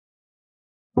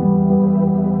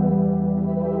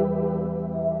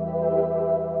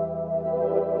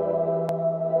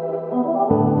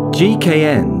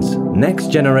GKN's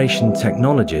next-generation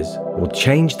technologies will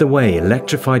change the way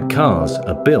electrified cars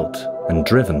are built and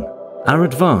driven. Our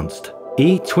advanced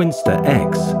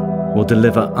eTwinsterX will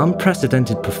deliver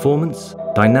unprecedented performance,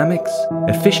 dynamics,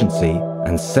 efficiency,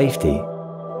 and safety.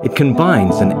 It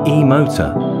combines an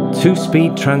e-motor,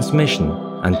 2-speed transmission,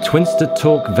 and Twinster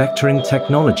torque vectoring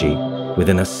technology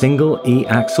within a single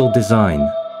eAxle design.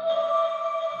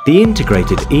 The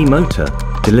integrated e-motor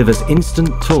delivers instant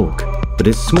torque, but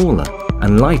is smaller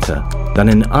and lighter than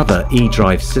in other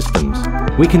e-drive systems.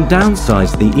 We can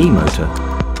downsize the e-motor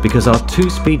because our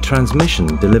 2-speed transmission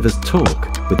delivers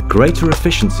torque with greater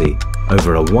efficiency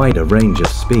over a wider range of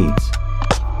speeds.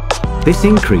 This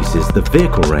increases the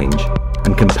vehicle range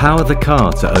and can power the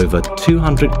car to over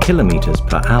 200 kilometers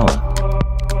per hour.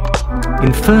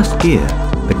 In first gear,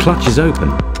 the clutch is open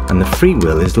and the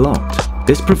freewheel is locked.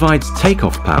 This provides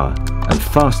takeoff power and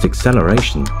fast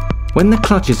acceleration. When the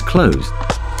clutch is closed,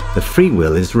 the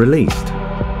freewheel is released.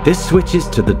 This switches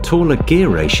to the taller gear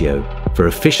ratio for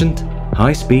efficient,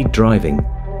 high-speed driving.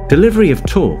 Delivery of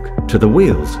torque to the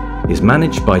wheels is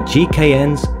managed by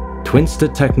GKN's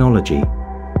Twinster technology,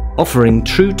 offering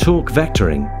true torque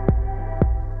vectoring.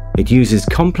 It uses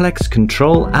complex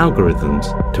control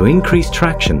algorithms to increase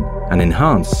traction and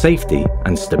enhance safety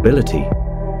and stability.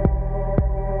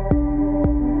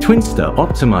 Twinster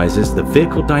optimizes the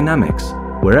vehicle dynamics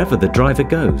wherever the driver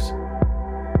goes.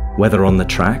 Whether on the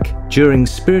track, during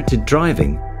spirited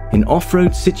driving, in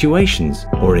off-road situations,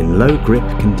 or in low-grip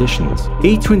conditions,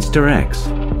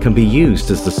 eTwinsterX can be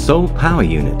used as the sole power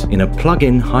unit in a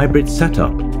plug-in hybrid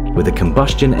setup with a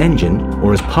combustion engine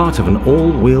or as part of an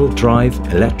all-wheel drive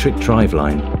electric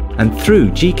driveline. And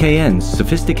through GKN's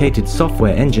sophisticated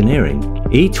software engineering,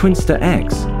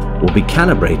 eTwinsterX will be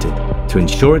calibrated to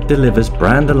ensure it delivers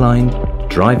brand-aligned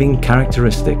driving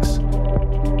characteristics.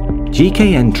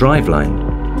 GKN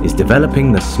Driveline is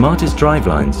developing the smartest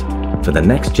drivelines for the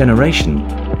next generation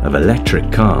of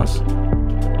electric cars.